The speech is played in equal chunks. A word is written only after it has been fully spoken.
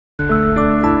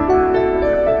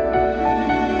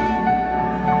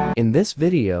In this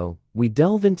video, we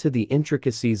delve into the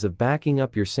intricacies of backing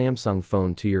up your Samsung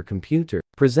phone to your computer,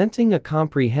 presenting a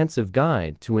comprehensive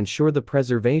guide to ensure the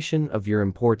preservation of your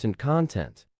important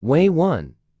content. Way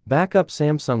 1. Backup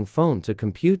Samsung phone to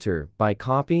computer by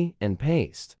copy and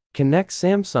paste. Connect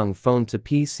Samsung phone to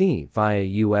PC via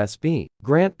USB.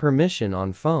 Grant permission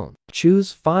on phone.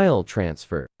 Choose File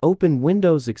Transfer. Open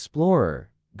Windows Explorer.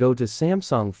 Go to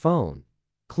Samsung phone.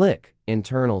 Click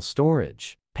Internal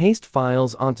Storage. Paste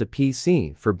files onto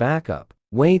PC for backup.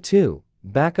 Way 2.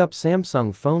 Backup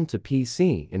Samsung phone to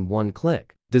PC in one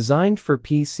click. Designed for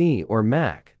PC or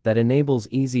Mac that enables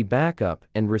easy backup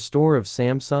and restore of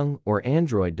Samsung or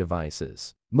Android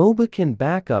devices. Mobican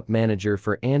Backup Manager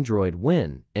for Android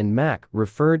Win and Mac,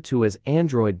 referred to as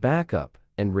Android Backup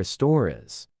and Restore,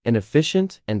 is an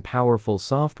efficient and powerful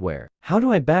software. How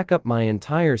do I back up my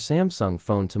entire Samsung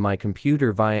phone to my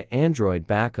computer via Android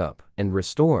Backup and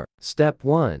Restore? Step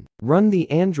 1. Run the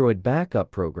Android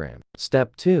Backup program.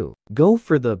 Step 2. Go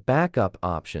for the Backup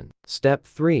option. Step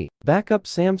 3. Backup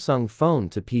Samsung phone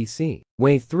to PC.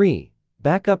 Way 3.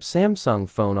 Backup Samsung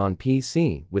phone on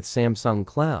PC with Samsung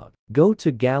Cloud. Go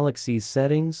to Galaxy's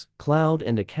Settings, Cloud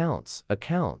and Accounts.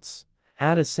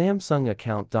 Add a Samsung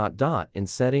account. In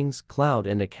Settings, Cloud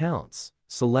and Accounts,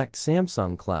 select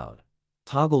Samsung Cloud.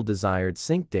 Toggle desired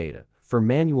sync data. For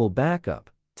manual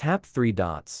backup, tap 3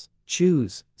 dots.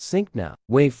 Choose Sync Now.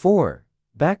 Way 4.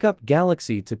 Backup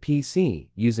Galaxy to PC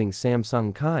using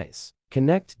Samsung Kies.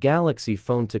 Connect Galaxy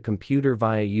phone to computer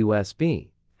via USB.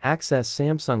 Access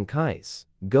Samsung Kies.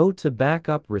 Go to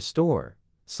Backup Restore.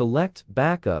 Select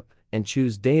Backup and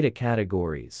choose Data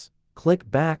Categories. Click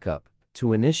Backup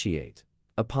to initiate.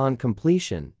 Upon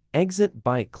completion, exit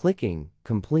by clicking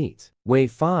Complete. Way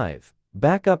 5.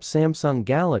 Backup Samsung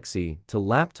Galaxy to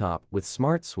laptop with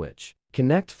Smart Switch.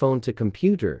 Connect phone to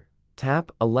computer.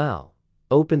 Tap Allow.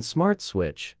 Open Smart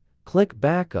Switch. Click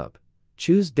Backup.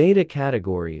 Choose Data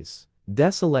Categories.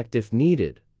 Deselect if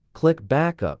needed. Click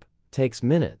Backup. Takes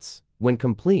minutes. When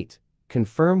complete,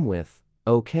 confirm with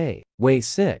OK. Way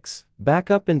 6.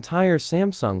 Backup entire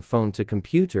Samsung phone to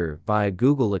computer via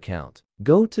Google account.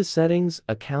 Go to Settings,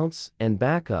 Accounts and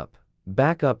Backup.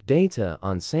 Backup data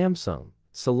on Samsung.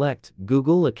 Select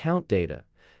Google account data.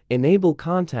 Enable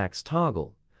contacts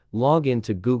toggle. Log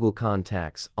into Google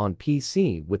Contacts on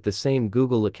PC with the same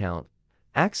Google account.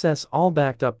 Access all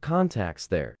backed up contacts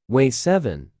there. Way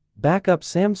 7. Backup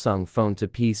Samsung phone to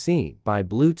PC by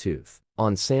Bluetooth.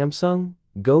 On Samsung,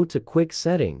 go to Quick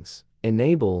Settings.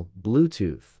 Enable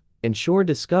Bluetooth. Ensure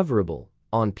discoverable.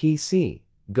 On PC,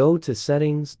 go to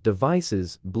Settings,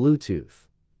 Devices, Bluetooth.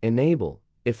 Enable.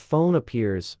 If phone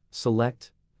appears,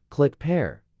 select. Click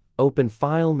Pair. Open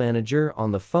File Manager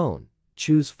on the phone.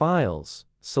 Choose Files.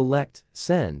 Select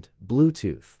Send,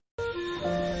 Bluetooth.